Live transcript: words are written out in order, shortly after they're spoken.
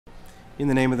In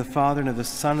the name of the Father, and of the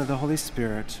Son, and of the Holy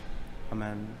Spirit.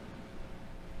 Amen.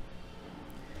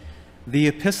 The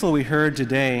epistle we heard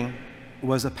today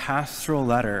was a pastoral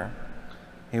letter.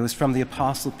 It was from the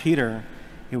Apostle Peter.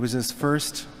 It was his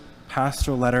first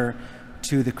pastoral letter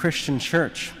to the Christian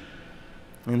church.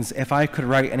 And if I could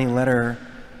write any letter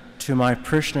to my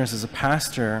parishioners as a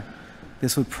pastor,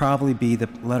 this would probably be the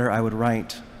letter I would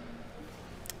write.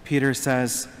 Peter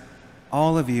says,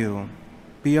 "All of you,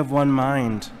 be of one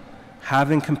mind,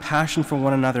 having compassion for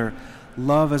one another,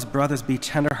 love as brothers, be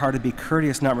tender-hearted, be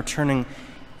courteous, not returning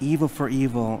evil for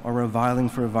evil or reviling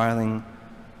for reviling,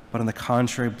 but on the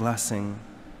contrary, blessing,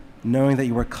 knowing that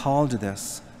you are called to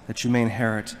this, that you may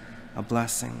inherit a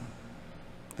blessing."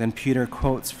 Then Peter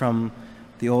quotes from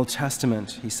the Old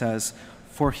Testament. He says,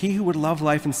 "For he who would love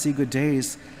life and see good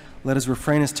days, let us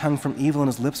refrain his tongue from evil and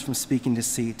his lips from speaking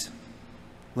deceit.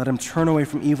 Let him turn away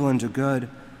from evil and do good.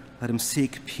 Let him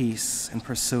seek peace and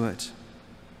pursue it.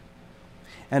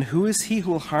 And who is he who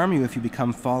will harm you if you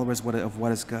become followers of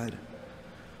what is good?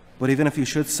 But even if you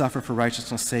should suffer for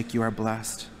righteousness' sake, you are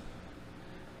blessed.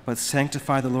 But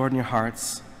sanctify the Lord in your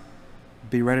hearts.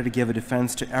 Be ready to give a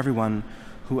defense to everyone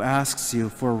who asks you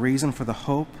for a reason for the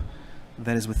hope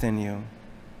that is within you."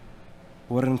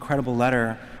 What an incredible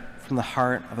letter from the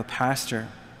heart of a pastor.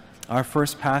 Our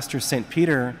first pastor, St.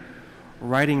 Peter,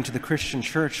 writing to the Christian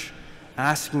church,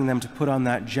 asking them to put on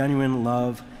that genuine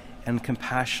love and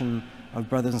compassion of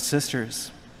brothers and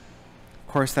sisters.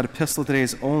 Of course, that epistle today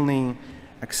is only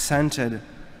accented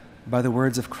by the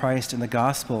words of Christ in the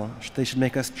gospel. They should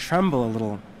make us tremble a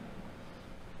little.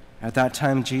 At that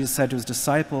time, Jesus said to his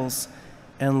disciples,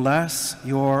 "Unless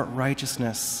your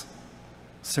righteousness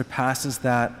surpasses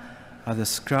that of the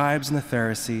scribes and the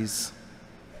Pharisees,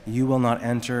 you will not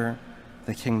enter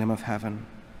the kingdom of heaven."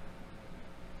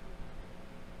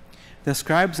 The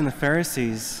scribes and the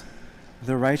Pharisees,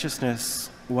 their righteousness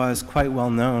was quite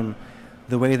well known.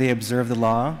 The way they observed the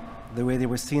law, the way they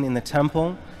were seen in the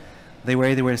temple, the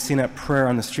way they were seen at prayer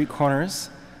on the street corners,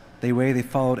 the way they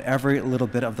followed every little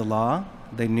bit of the law.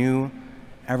 They knew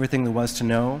everything there was to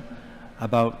know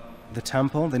about the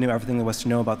temple. They knew everything there was to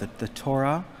know about the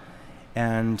Torah,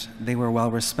 and they were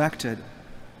well respected.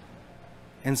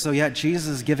 And so yet Jesus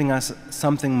is giving us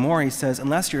something more. He says,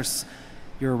 unless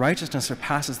your righteousness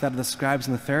surpasses that of the scribes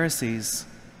and the Pharisees,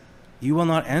 you will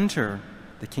not enter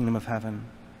the kingdom of heaven.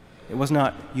 It was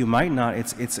not, you might not,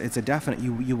 it's a definite,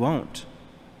 you won't.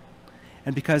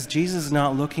 And because Jesus is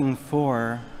not looking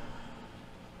for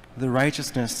the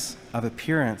righteousness of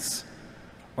appearance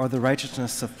or the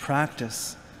righteousness of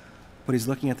practice, but he's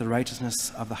looking at the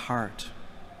righteousness of the heart.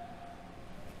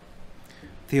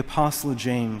 The Apostle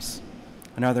James,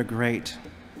 another great,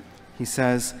 he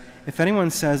says, "If anyone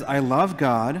says, 'I love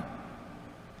God,'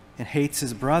 and hates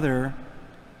his brother,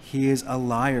 he is a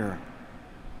liar.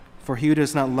 For he who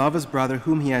does not love his brother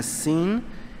whom he has seen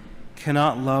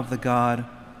cannot love the God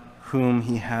whom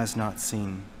he has not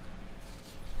seen."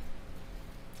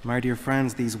 My dear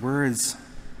friends, these words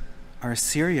are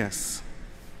serious.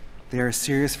 They are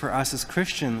serious for us as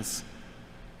Christians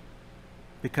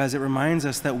because it reminds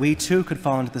us that we too could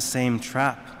fall into the same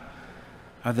trap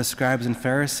of the scribes and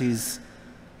Pharisees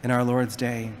in our Lord's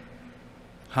day.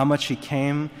 How much he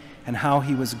came and how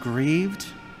he was grieved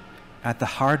at the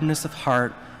hardness of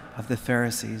heart of the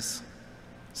Pharisees.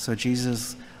 So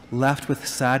Jesus left with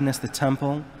sadness the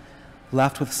temple,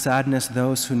 left with sadness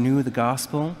those who knew the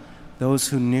gospel, those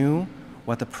who knew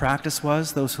what the practice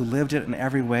was, those who lived it in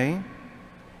every way.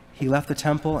 He left the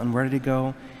temple, and where did he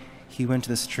go? He went to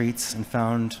the streets and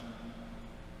found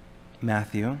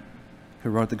Matthew, who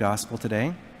wrote the gospel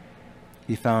today.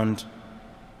 He found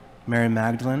Mary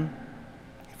Magdalene.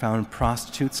 He found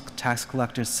prostitutes, tax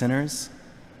collectors, sinners.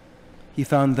 He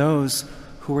found those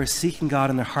who were seeking God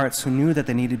in their hearts, who knew that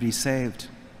they needed to be saved.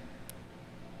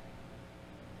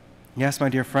 Yes, my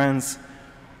dear friends,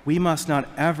 we must not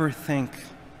ever think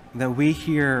that we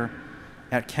here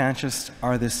at Canchas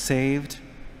are the saved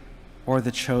or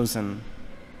the chosen,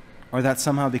 or that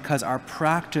somehow because our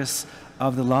practice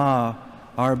of the law,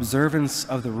 our observance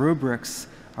of the rubrics,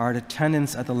 our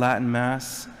attendance at the Latin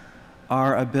Mass,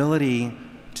 our ability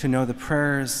to know the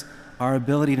prayers, our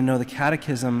ability to know the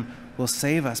catechism will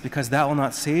save us, because that will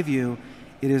not save you.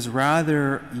 It is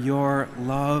rather your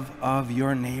love of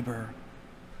your neighbor.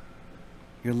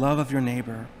 Your love of your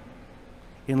neighbor.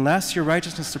 Unless your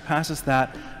righteousness surpasses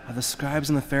that of the scribes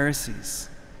and the Pharisees,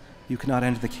 you cannot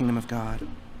enter the kingdom of God.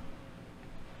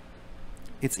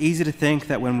 It's easy to think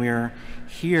that when we're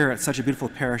here at such a beautiful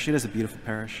parish, it is a beautiful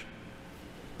parish,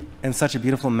 and such a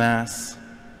beautiful Mass,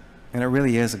 and it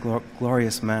really is a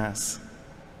glorious Mass.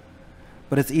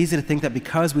 But it's easy to think that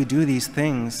because we do these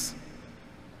things,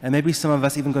 And maybe some of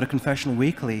us even go to confession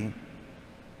weekly.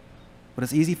 But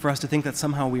it's easy for us to think that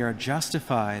somehow we are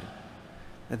justified,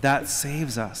 that that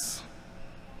saves us.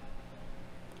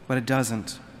 But it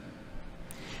doesn't.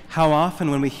 How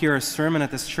often when we hear a sermon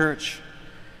at this church,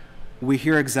 we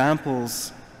hear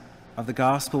examples of the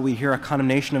gospel, we hear a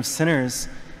condemnation of sinners,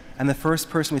 and the first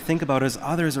person we think about is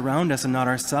others around us and not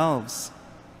ourselves.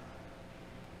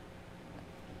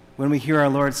 When we hear our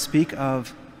Lord speak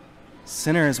of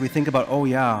sinners, we think about, oh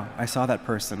yeah, I saw that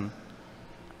person,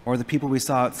 or the people we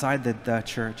saw outside the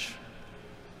church.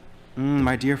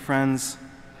 My dear friends,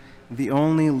 the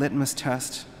only litmus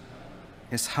test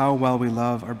is how well we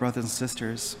love our brothers and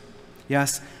sisters.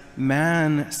 Yes,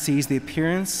 man sees the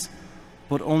appearance,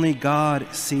 but only God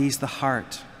sees the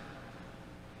heart.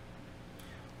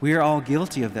 We are all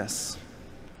guilty of this.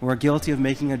 We're guilty of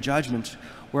making a judgment.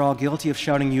 We're all guilty of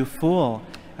shouting, "You fool,"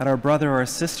 at our brother or a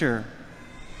sister.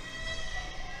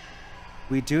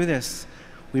 We do this.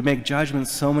 We make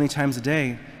judgments so many times a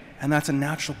day, and that's a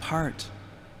natural part.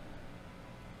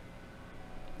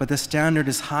 But the standard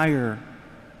is higher.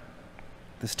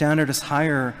 The standard is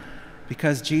higher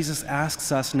because Jesus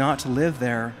asks us not to live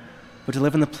there, but to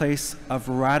live in the place of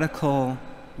radical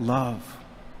love.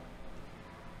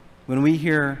 When we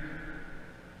hear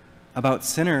about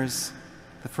sinners,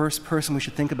 the first person we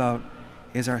should think about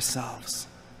is ourselves,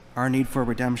 our need for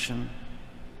redemption.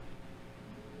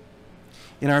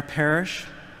 In our parish,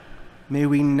 may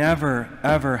we never,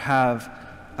 ever have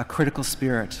a critical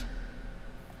spirit.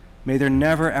 May there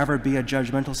never, ever be a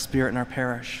judgmental spirit in our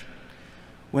parish.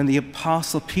 When the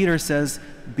Apostle Peter says,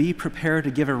 "Be prepared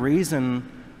to give a reason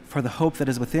for the hope that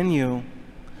is within you,"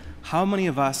 how many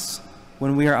of us,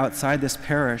 when we are outside this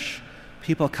parish,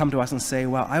 people come to us and say,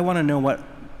 "Well, I want to know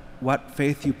what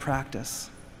faith you practice.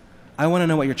 I want to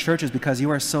know what your church is because you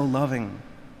are so loving.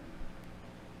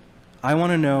 I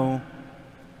want to know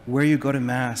where you go to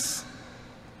Mass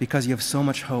because you have so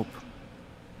much hope."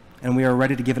 And we are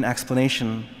ready to give an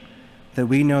explanation that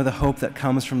we know the hope that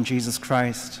comes from Jesus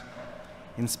Christ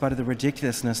in spite of the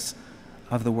ridiculousness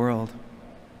of the world.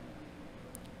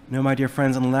 No, my dear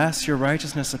friends, unless your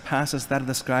righteousness surpasses that of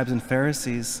the scribes and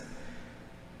Pharisees,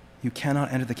 you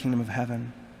cannot enter the kingdom of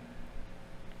heaven.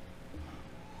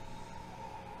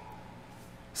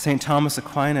 St. Thomas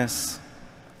Aquinas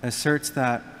asserts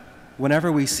that whenever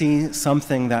we see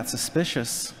something that's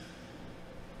suspicious,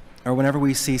 or whenever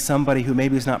we see somebody who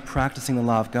maybe is not practicing the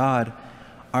law of God,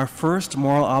 our first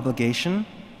moral obligation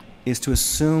is to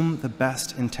assume the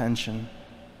best intention.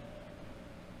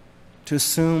 To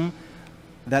assume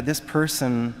that this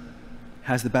person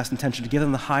has the best intention, to give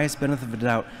them the highest benefit of the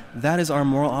doubt. That is our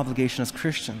moral obligation as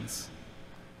Christians.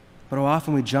 But how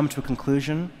often we jump to a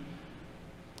conclusion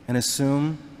and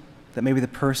assume that maybe the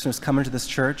person who's come into this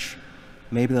church,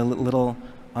 maybe a little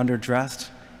underdressed,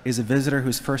 is a visitor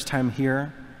who's first time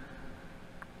here,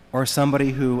 or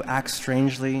somebody who acts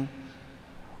strangely,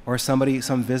 or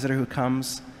some visitor who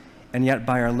comes, and yet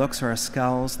by our looks or our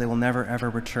scowls, they will never ever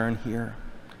return here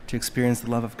to experience the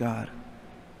love of God.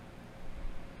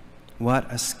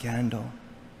 What a scandal.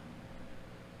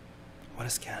 What a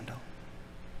scandal.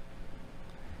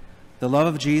 The love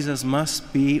of Jesus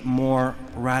must be more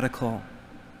radical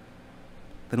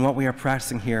than what we are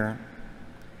practicing here,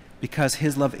 because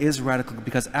his love is radical,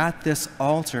 because at this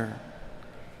altar,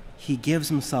 he gives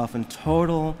himself in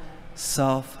total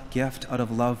self-gift out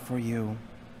of love for you.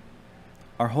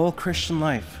 Our whole Christian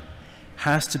life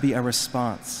has to be a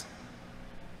response.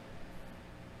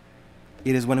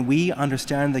 It is when we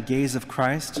understand the gaze of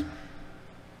Christ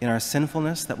in our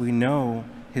sinfulness that we know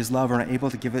his love and are able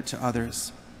to give it to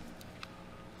others.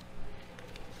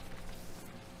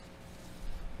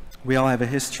 We all have a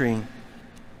history.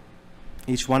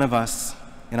 Each one of us,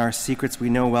 in our secrets, we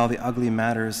know well the ugly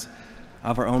matters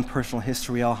of our own personal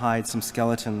history. We all hide some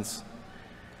skeletons.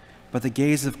 But the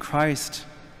gaze of Christ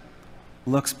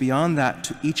looks beyond that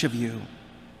to each of you.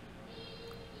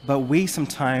 But we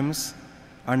sometimes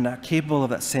are not capable of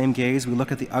that same gaze. We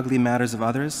look at the ugly matters of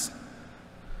others.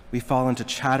 We fall into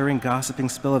chattering, gossiping,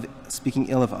 speaking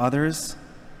ill of others.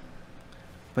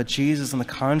 But Jesus, on the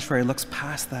contrary, looks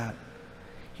past that.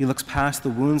 He looks past the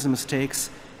wounds and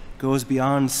mistakes, goes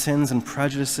beyond sins and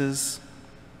prejudices.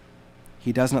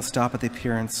 He does not stop at the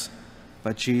appearance,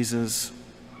 but Jesus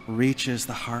reaches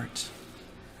the heart.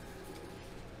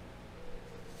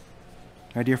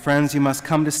 My dear friends, you must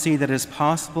come to see that it is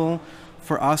possible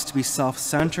for us to be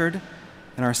self-centered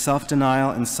in our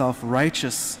self-denial and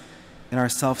self-righteous in our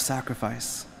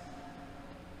self-sacrifice.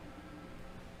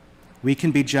 We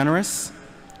can be generous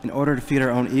in order to feed our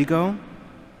own ego,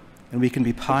 and we can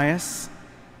be pious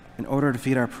in order to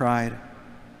feed our pride.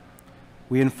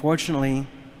 We unfortunately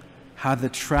have the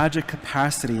tragic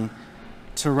capacity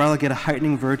to relegate a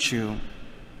heightening virtue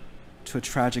to a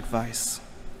tragic vice.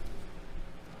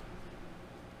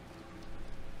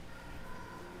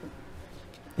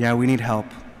 Yeah, we need help.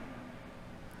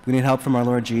 We need help from our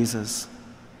Lord Jesus.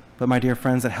 But my dear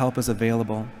friends, that help is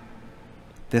available.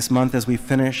 This month, as we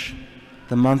finish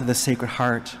the month of the Sacred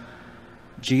Heart,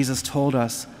 Jesus told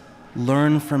us,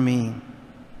 "Learn from me,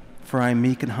 for I am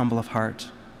meek and humble of heart."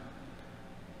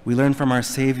 We learn from our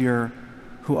Savior,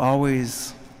 who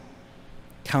always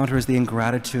counters the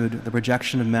ingratitude, the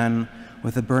rejection of men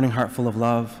with a burning heart full of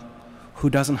love, who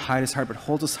doesn't hide his heart but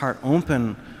holds his heart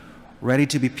open, ready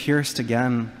to be pierced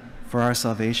again for our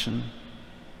salvation.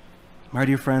 My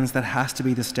dear friends, that has to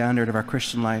be the standard of our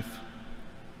Christian life.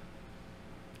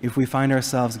 If we find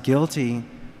ourselves guilty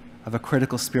of a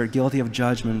critical spirit, guilty of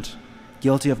judgment,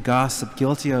 guilty of gossip,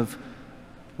 guilty of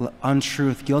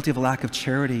untruth, guilty of a lack of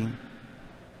charity,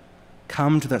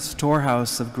 come to that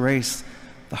storehouse of grace,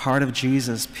 the heart of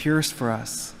Jesus, pierced for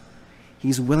us.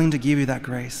 He's willing to give you that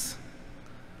grace.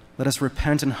 Let us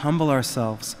repent and humble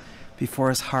ourselves before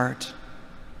his heart,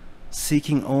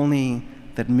 seeking only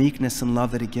that meekness and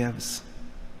love that he gives,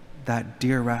 that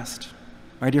dear rest.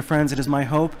 My dear friends, it is my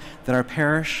hope that our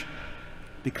parish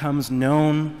becomes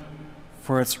known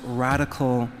for its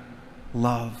radical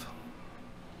love.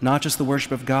 Not just the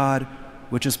worship of God,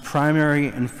 which is primary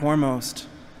and foremost,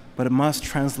 but it must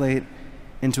translate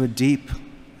into a deep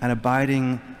and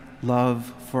abiding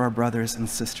love for our brothers and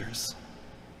sisters.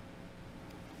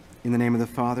 In the name of the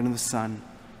Father, and of the Son,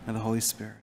 and of the Holy Spirit.